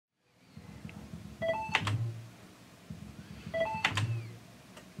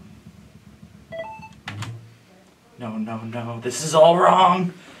No, no, no. This is all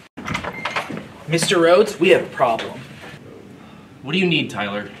wrong. Mr. Rhodes, we have a problem. What do you need,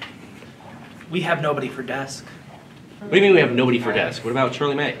 Tyler? We have nobody for desk. What do you mean we have nobody for desk? What about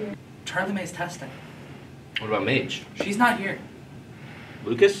Charlie May? Charlie May's testing. What about Mage? She's not here.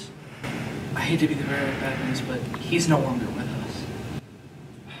 Lucas? I hate to be the bearer of bad news, but he's no longer with us.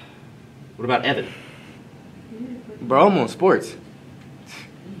 What about Evan? Bro, I'm on sports.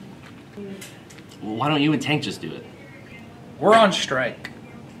 Well, why don't you and Tank just do it? We're on strike.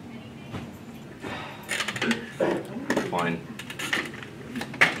 Fine.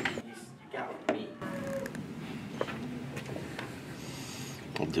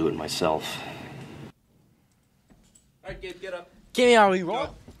 I'll do it myself. Alright, kid, get up. Give me all we want.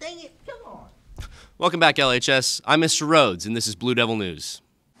 Dang it, come on. Welcome back, LHS. I'm Mr. Rhodes, and this is Blue Devil News.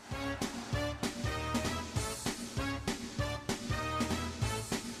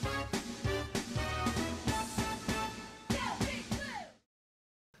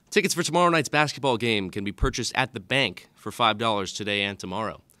 Tickets for tomorrow night's basketball game can be purchased at the bank for $5 today and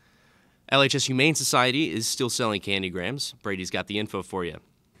tomorrow. LHS Humane Society is still selling candygrams. Brady's got the info for you.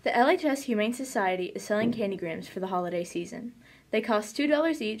 The LHS Humane Society is selling candygrams for the holiday season. They cost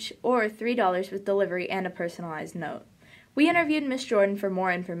 $2 each or $3 with delivery and a personalized note. We interviewed Miss Jordan for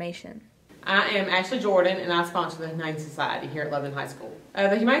more information. I am Ashley Jordan, and I sponsor the Humane Society here at Lebanon High School.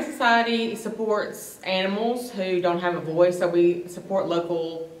 The Humane Society supports animals who don't have a voice, so we support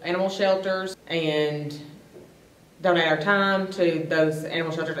local animal shelters and donate our time to those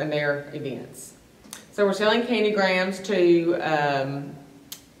animal shelters and their events. So we're selling candygrams to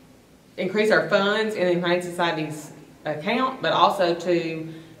increase our funds in the Humane Society's account, but also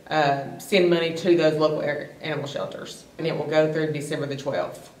to send money to those local animal shelters. And it will go through December the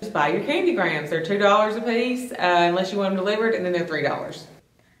 12th. Just buy your candygrams. They're $2 a piece, unless you want them delivered, and then they're $3.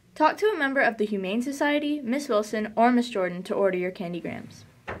 Talk to a member of the Humane Society, Miss Wilson, or Miss Jordan to order your candygrams.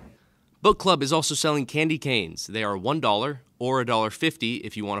 Book Club is also selling candy canes. They are $1 or $1.50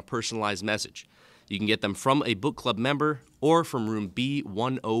 if you want a personalized message. You can get them from a Book Club member or from room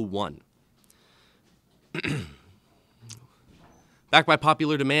B101. Backed by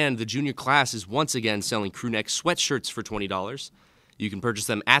popular demand, the junior class is once again selling crewneck sweatshirts for $20. You can purchase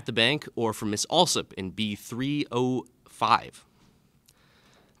them at the bank or from Miss Alsop in B305.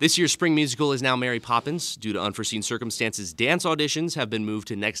 This year's spring musical is now Mary Poppins. Due to unforeseen circumstances, dance auditions have been moved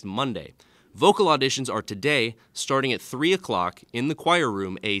to next Monday. Vocal auditions are today, starting at 3 o'clock in the choir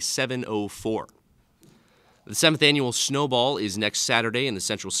room A704. The 7th annual Snowball is next Saturday in the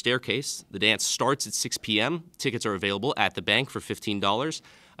Central Staircase. The dance starts at 6 p.m. Tickets are available at the bank for $15.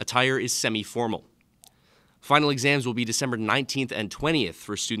 Attire is semi-formal. Final exams will be December 19th and 20th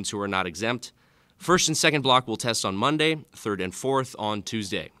for students who are not exempt. First and second block will test on Monday, third and fourth on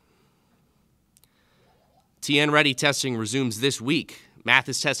Tuesday. TN Ready testing resumes this week. Math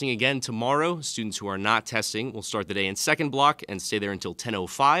is testing again tomorrow. Students who are not testing will start the day in second block and stay there until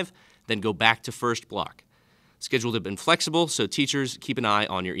 10:05, then go back to first block. Schedules have been flexible, so teachers, keep an eye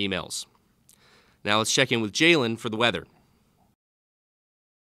on your emails. Now let's check in with Jalen for the weather.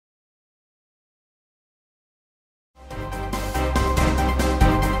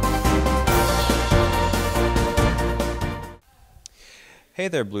 Hey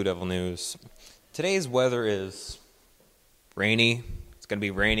there, Blue Devil News. Today's weather is rainy. It's going to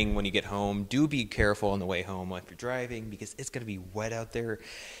be raining when you get home. Do be careful on the way home if you're driving because it's going to be wet out there.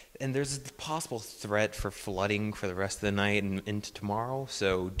 And there's a possible threat for flooding for the rest of the night and into tomorrow.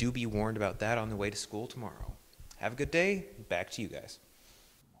 So do be warned about that on the way to school tomorrow. Have a good day. Back to you guys.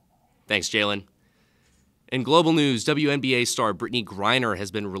 Thanks, Jalen. In global news, WNBA star Brittany Griner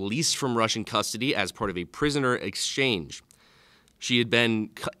has been released from Russian custody as part of a prisoner exchange. She had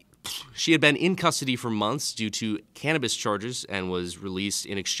been in custody for months due to cannabis charges and was released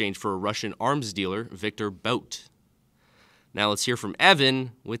in exchange for a Russian arms dealer, Viktor Bout. Now let's hear from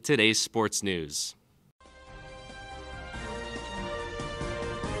Evan with today's sports news.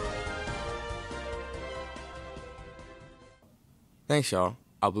 Thanks, y'all.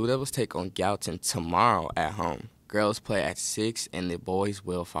 Our Blue Devils take on Gallatin tomorrow at home. Girls play at 6, and the boys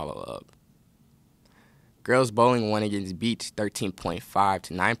will follow up. Girls bowling won against Beach 13.5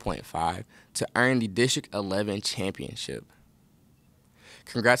 to 9.5 to earn the District 11 championship.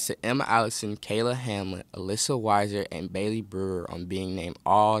 Congrats to Emma Allison, Kayla Hamlet, Alyssa Weiser, and Bailey Brewer on being named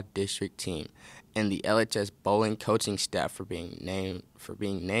All-District Team, and the LHS bowling coaching staff for being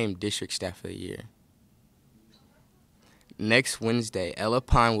named District Staff of the Year. Next Wednesday, Ella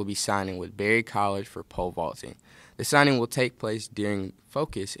Pine will be signing with Berry College for pole vaulting. The signing will take place during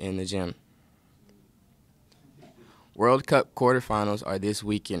Focus in the gym. World Cup quarterfinals are this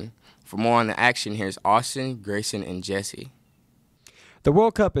weekend. For more on the action, here's Austin, Grayson, and Jesse. The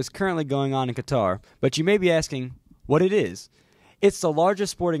World Cup is currently going on in Qatar, but you may be asking what it is. It's the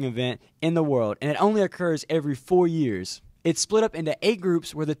largest sporting event in the world, and it only occurs every 4 years. It's split up into 8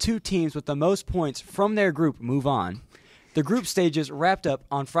 groups where the 2 teams with the most points from their group move on. The group stages wrapped up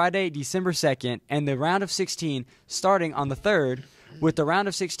on Friday, December 2nd, and the round of 16 starting on the 3rd. With the round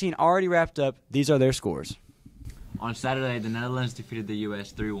of 16 already wrapped up, these are their scores. On Saturday, the Netherlands defeated the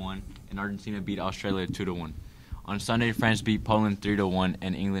U.S. 3-1, and Argentina beat Australia 2-1. On Sunday, France beat Poland 3-1,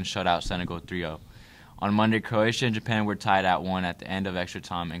 and England shut out Senegal 3-0. On Monday, Croatia and Japan were tied at 1 at the end of extra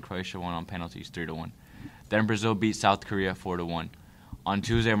time, and Croatia won on penalties 3-1. Then Brazil beat South Korea 4-1. On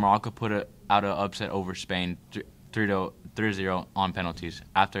Tuesday, Morocco put out an upset over Spain 3-0 on penalties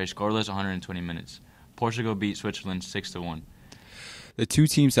after a scoreless 120 minutes. Portugal beat Switzerland 6-1. The 2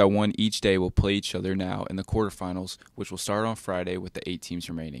 teams that won each day will play each other now in the quarterfinals, which will start on Friday with the 8 teams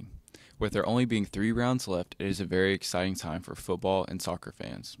remaining. With there only being 3 rounds left, it is a very exciting time for football and soccer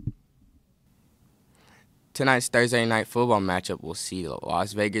fans. Tonight's Thursday night football matchup will see the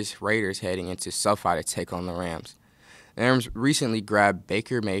Las Vegas Raiders heading into SoFi to take on the Rams. The Rams recently grabbed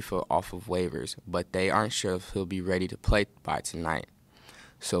Baker Mayfield off of waivers, but they aren't sure if he'll be ready to play by tonight.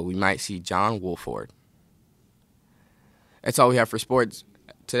 So we might see John Wolford. That's all we have for sports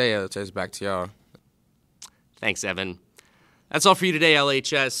today. LHS, back to y'all. Thanks, Evan. That's all for you today,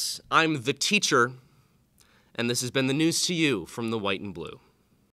 LHS. I'm the teacher, and this has been the news to you from the White and Blue.